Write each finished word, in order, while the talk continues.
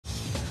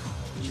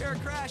Sure,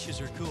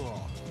 crashes are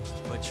cool,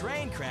 but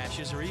train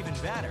crashes are even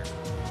better.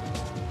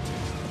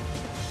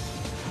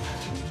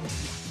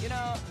 You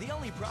know, the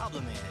only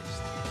problem is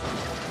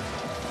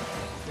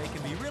they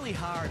can be really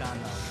hard on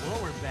the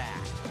lower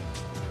back,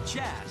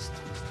 chest,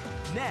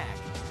 neck,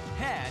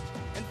 head,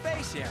 and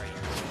face area.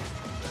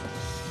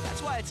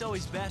 That's why it's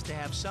always best to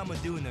have someone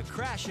doing the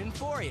crashing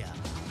for you.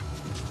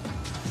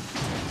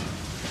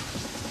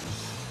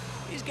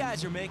 These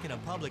guys are making a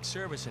public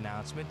service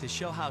announcement to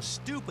show how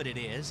stupid it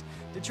is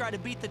to try to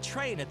beat the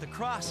train at the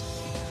crossing.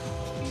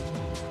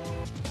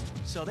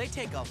 So they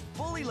take a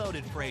fully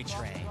loaded freight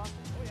train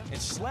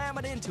and slam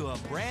it into a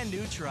brand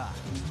new truck.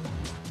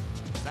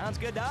 Sounds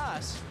good to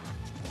us.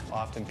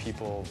 Often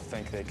people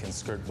think they can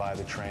skirt by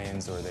the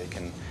trains, or they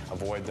can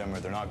avoid them, or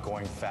they're not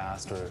going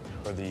fast, or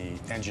the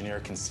engineer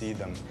can see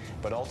them.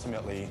 But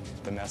ultimately,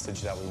 the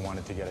message that we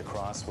wanted to get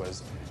across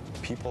was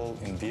people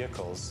in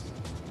vehicles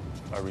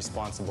are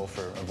responsible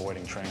for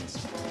avoiding trains.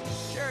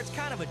 Sure, it's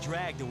kind of a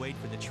drag to wait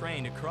for the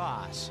train to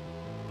cross,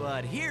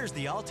 but here's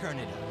the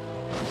alternative.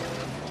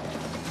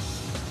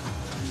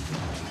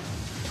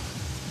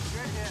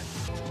 Good hit.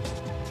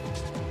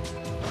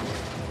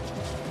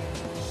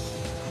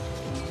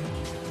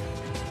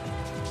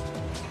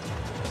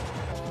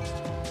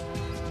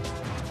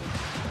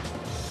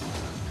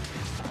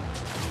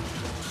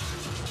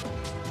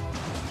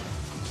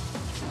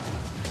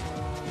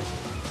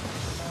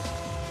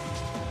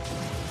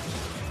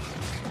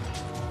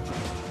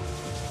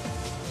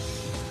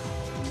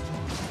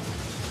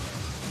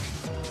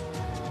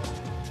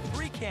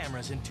 3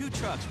 cameras and 2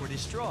 trucks were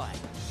destroyed.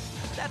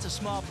 That's a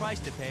small price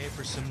to pay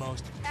for some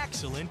most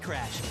excellent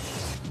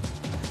crashes.